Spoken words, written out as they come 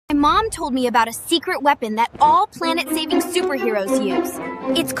My mom told me about a secret weapon that all planet-saving superheroes use.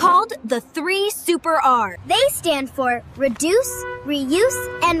 It's called the 3 Super R. They stand for reduce,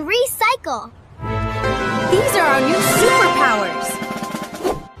 reuse, and recycle. These are our new superpowers.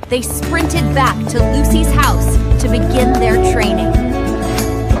 They sprinted back to Lucy's house to begin their training.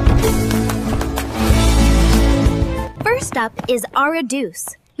 First up is our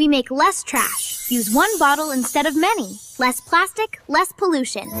reduce. We make less trash. Use 1 bottle instead of many. Less plastic, less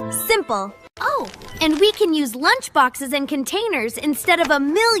pollution. Simple. Oh, and we can use lunch boxes and containers instead of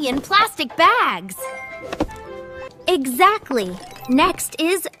 1,000,000 plastic bags. Exactly. Next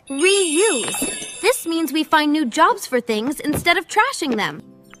is reuse. This means we find new jobs for things instead of trashing them.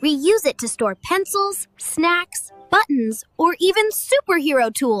 Reuse it to store pencils, snacks, buttons, or even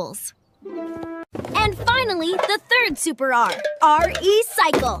superhero tools. And finally, the 3rd Super R,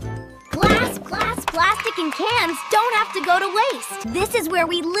 recycle. Glass, plastic, and cans don't have to go to waste. This is where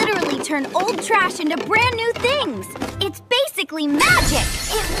we literally turn old trash into brand new things. It's basically magic.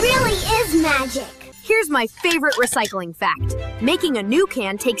 It really is magic. Here's my favorite recycling fact. Making a new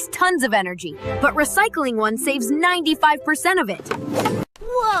can takes tons of energy, but recycling one saves 95% of it.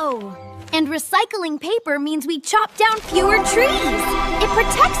 Whoa! And recycling paper means we chop down fewer trees. It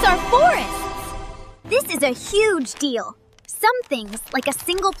protects our forests. This is a huge deal. Some things, like a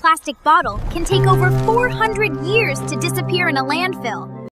single plastic bottle, can take over 400 years to disappear in a landfill.